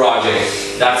to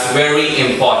project. That's very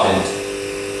important.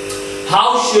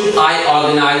 How should I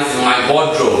organize my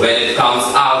wardrobe when it comes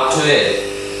out to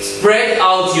it? Spread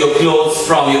out your clothes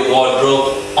from your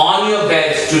wardrobe on your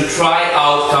bed to try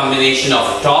out combination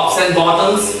of tops and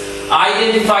bottoms.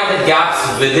 Identify the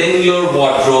gaps within your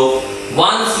wardrobe.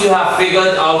 Once you have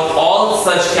figured out all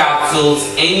such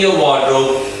capsules in your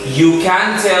wardrobe, you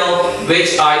can tell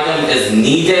which item is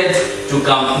needed to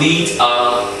complete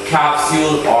a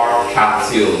capsule or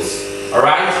capsules.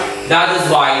 Alright? That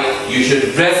is why you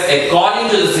should dress according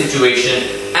to the situation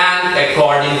and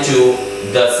according to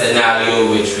the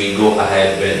scenario which we go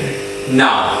ahead with.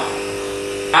 Now,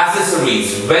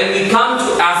 accessories. When we come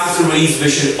to accessories, we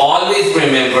should always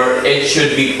remember it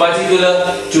should be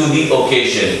particular to the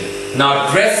occasion.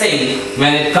 Now dressing,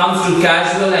 when it comes to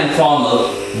casual and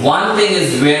formal, one thing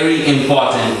is very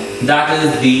important, that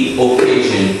is the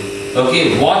occasion.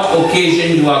 Okay, what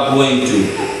occasion you are going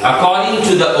to. According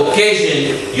to the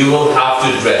occasion, you will have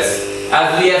to dress.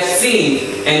 As we have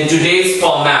seen in today's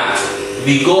format,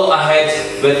 we go ahead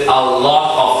with a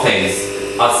lot of things.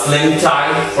 A slim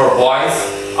tie for boys,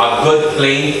 a good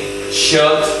plain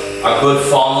shirt, a good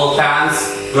formal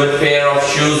pants, good pair of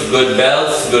shoes, good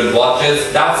belts, good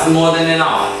watches, that's more than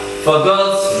enough. For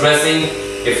girls, dressing,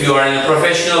 if you are in a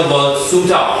professional world,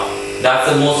 suit up.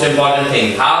 That's the most important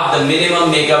thing. Have the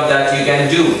minimum makeup that you can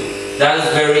do. That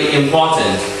is very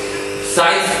important.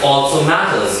 Size also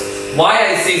matters.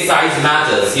 Why I say size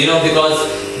matters? You know,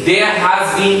 because there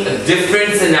has been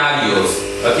different scenarios.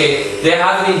 Okay, there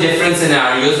have been different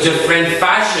scenarios, different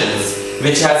fashions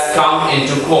which has come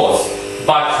into course.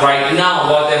 But right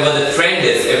now, whatever the trend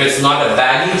is, if it's not a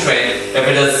baggy trend, if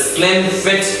it is slim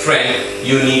fit trend,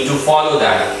 you need to follow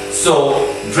that.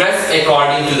 So dress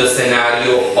according to the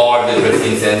scenario or the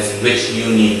dressing sense which you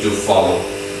need to follow.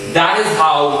 That is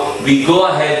how we go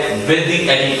ahead with the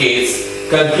etiquettes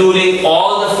concluding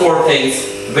all the four things,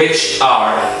 which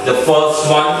are the first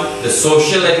one, the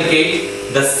social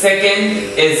etiquette, the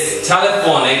second is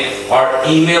telephonic or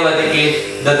email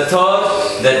etiquette, the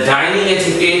third, the dining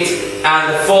etiquette,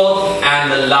 and the fourth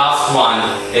and the last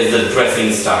one is the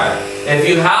dressing style. If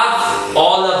you have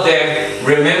all of them,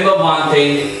 remember one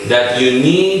thing, that you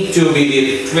need to be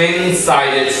the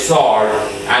twin-sided sword,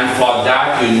 and for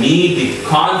that you need the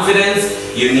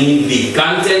confidence, you need the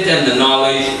content and the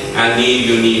knowledge, and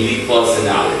you need the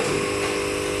personality.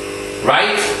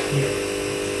 Right? Yeah.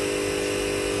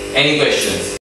 Any questions?